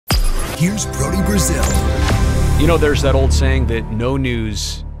here's Brody Brazil. You know, there's that old saying that no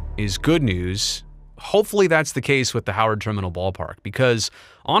news is good news. Hopefully that's the case with the Howard Terminal Ballpark, because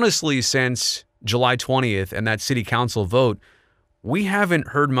honestly, since July 20th and that city council vote, we haven't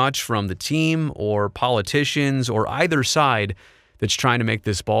heard much from the team or politicians or either side that's trying to make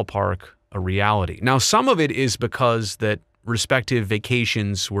this ballpark a reality. Now, some of it is because that respective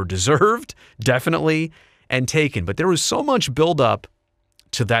vacations were deserved, definitely, and taken. But there was so much buildup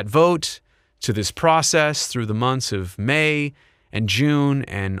to that vote, to this process through the months of May and June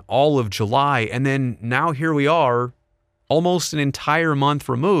and all of July. And then now here we are, almost an entire month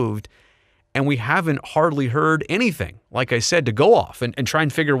removed, and we haven't hardly heard anything, like I said, to go off and try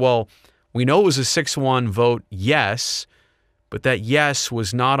and figure, well, we know it was a 6-1 vote, yes, but that yes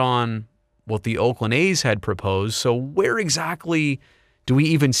was not on what the Oakland A's had proposed. So where exactly do we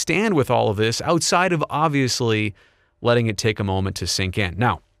even stand with all of this outside of obviously letting it take a moment to sink in?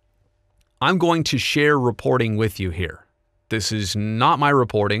 Now, I'm going to share reporting with you here. This is not my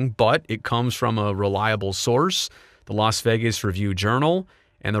reporting, but it comes from a reliable source, the Las Vegas Review-Journal,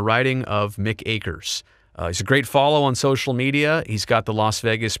 and the writing of Mick Akers. He's a great follow on social media. He's got the Las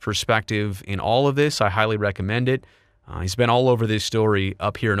Vegas perspective in all of this. I highly recommend it. He's been all over this story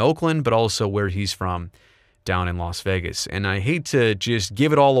up here in Oakland, but also where he's from down in Las Vegas. And I hate to just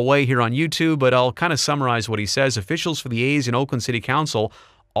give it all away here on YouTube, but I'll kind of summarize what he says. Officials for the A's and Oakland City Council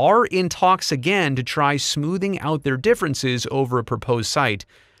are in talks again to try smoothing out their differences over a proposed site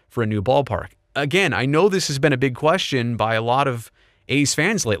for a new ballpark. Again, I know this has been a big question by a lot of A's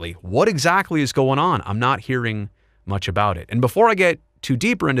fans lately. What exactly is going on? I'm not hearing much about it. And before I get too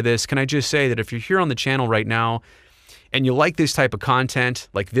deeper into this, can I just say that if you're here on the channel right now and you like this type of content,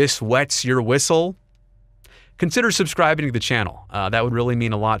 like this wets your whistle, consider subscribing to the channel. That would really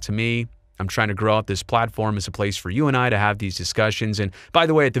mean a lot to me. I'm trying to grow out this platform as a place for you and I to have these discussions. And by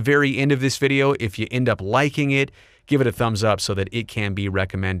the way, at the very end of this video, if you end up liking it, give it a thumbs up so that it can be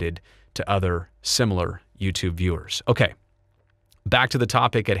recommended to other similar YouTube viewers. Okay, back to the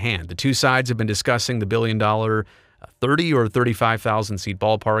topic at hand. The two sides have been discussing the billion-dollar 30 or 35,000 seat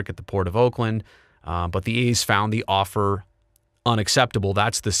ballpark at the Port of Oakland, but the A's found the offer unacceptable.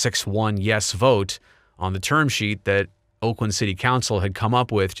 That's the 6-1 yes vote on the term sheet that Oakland City Council had come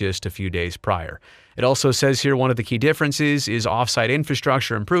up with just a few days prior. It also says here one of the key differences is off-site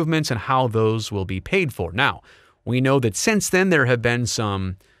infrastructure improvements and how those will be paid for. Now, we know that since then there have been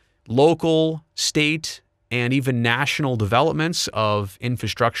some local, state, and even national developments of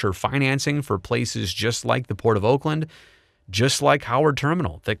infrastructure financing for places just like the Port of Oakland, just like Howard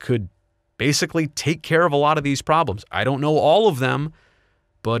Terminal, that could basically take care of a lot of these problems. I don't know all of them,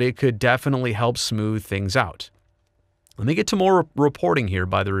 but it could definitely help smooth things out. Let me get to more reporting here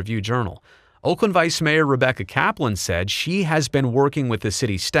by the Review-Journal. Oakland Vice Mayor Rebecca Kaplan said she has been working with the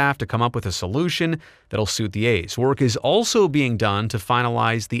city staff to come up with a solution that'll suit the A's. Work is also being done to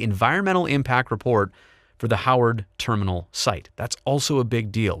finalize the environmental impact report for the Howard Terminal site. That's also a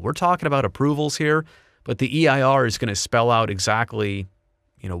big deal. We're talking about approvals here, but the EIR is going to spell out exactly,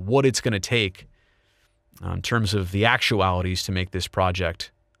 what it's going to take in terms of the actualities to make this project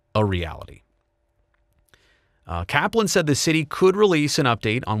a reality. Kaplan said the city could release an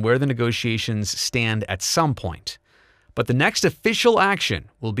update on where the negotiations stand at some point. But the next official action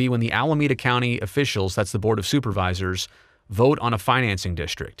will be when the Alameda County officials, that's the Board of Supervisors, vote on a financing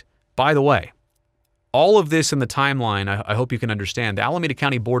district. By the way, all of this in the timeline, I hope you can understand, the Alameda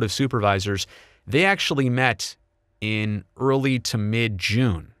County Board of Supervisors, they actually met in early to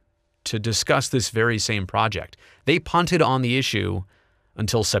mid-June to discuss this very same project. They punted on the issue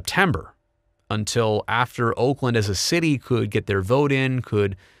until September, until after Oakland as a city could get their vote in,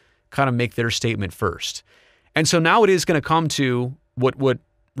 could kind of make their statement first. And so now it is going to come to what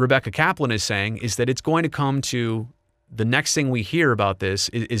Rebecca Kaplan is saying, is that it's going to come to the next thing we hear about this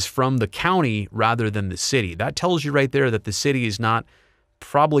is from the county rather than the city. That tells you right there that the city is not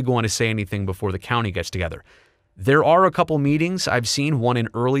probably going to say anything before the county gets together. There are a couple meetings I've seen, one in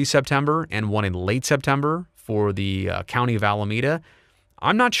early September and one in late September for the county of Alameda.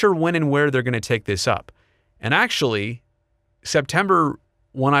 I'm not sure when and where they're going to take this up. And actually, September,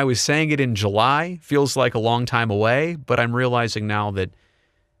 when I was saying it in July, feels like a long time away, but I'm realizing now that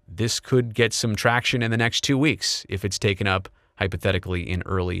this could get some traction in the next 2 weeks if it's taken up hypothetically in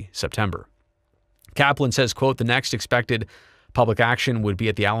early September. Kaplan says, quote, the next expected public action would be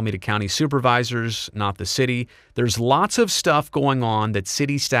at the Alameda County Supervisors, not the city. There's lots of stuff going on that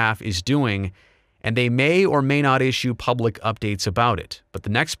city staff is doing, and they may or may not issue public updates about it. But the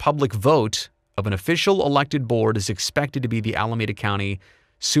next public vote of an official elected board is expected to be the Alameda County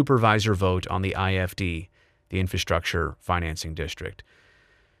Supervisor vote on the IFD, the Infrastructure Financing District.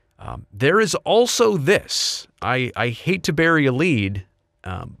 There is also this. I hate to bury a lead,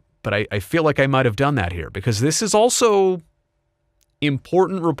 but I feel like I might have done that here because this is also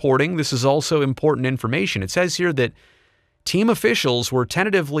important reporting. This is also important information. It says here that team officials were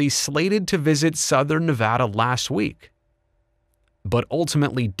tentatively slated to visit Southern Nevada last week, but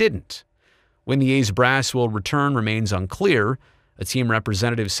ultimately didn't. When the A's brass will return remains unclear. A team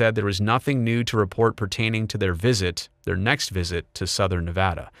representative said there was nothing new to report pertaining to their next visit to Southern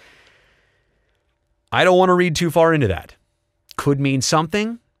Nevada. I don't want to read too far into that. Could mean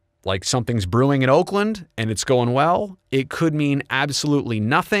something, like something's brewing in Oakland and it's going well. It could mean absolutely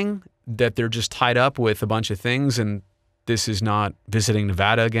nothing, that they're just tied up with a bunch of things and this is not, visiting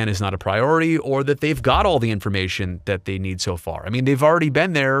Nevada again is not a priority, or that they've got all the information that they need so far. I mean, they've already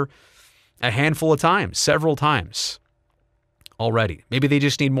been there a handful of times, several times already. Maybe they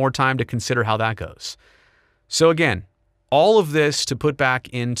just need more time to consider how that goes. So again, all of this to put back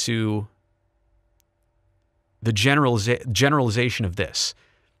into the generalization of this.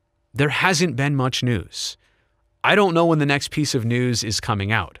 There hasn't been much news. I don't know when the next piece of news is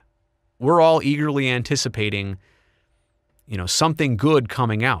coming out. We're all eagerly anticipating, something good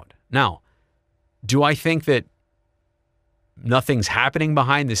coming out. Now, do I think that nothing's happening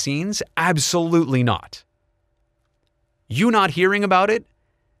behind the scenes? Absolutely not. You not hearing about it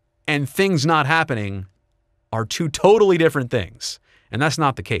and things not happening are two totally different things. And that's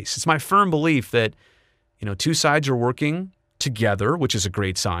not the case. It's my firm belief that, two sides are working together, which is a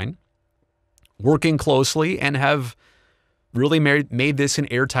great sign, working closely, and have really made this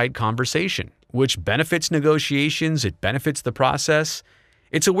an airtight conversation, which benefits negotiations. It benefits the process.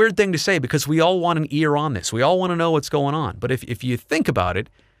 It's a weird thing to say because we all want an ear on this. We all want to know what's going on. But if you think about it,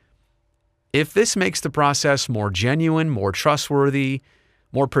 if this makes the process more genuine, more trustworthy,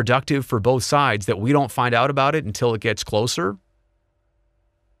 more productive for both sides, that we don't find out about it until it gets closer,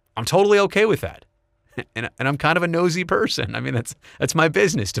 I'm totally okay with that. And I'm kind of a nosy person. I mean, that's my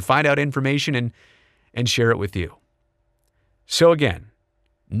business, to find out information and share it with you. So again,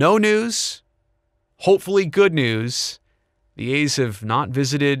 no news, hopefully good news. The A's have not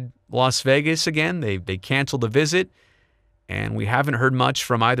visited Las Vegas again. They canceled the visit. And we haven't heard much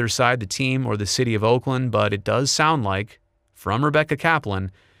from either side, the team or the city of Oakland, but it does sound like, from Rebecca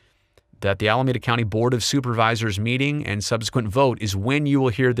Kaplan, that the Alameda County Board of Supervisors meeting and subsequent vote is when you will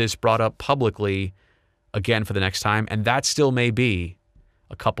hear this brought up publicly again for the next time. And that still may be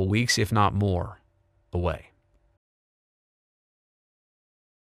a couple weeks, if not more, away.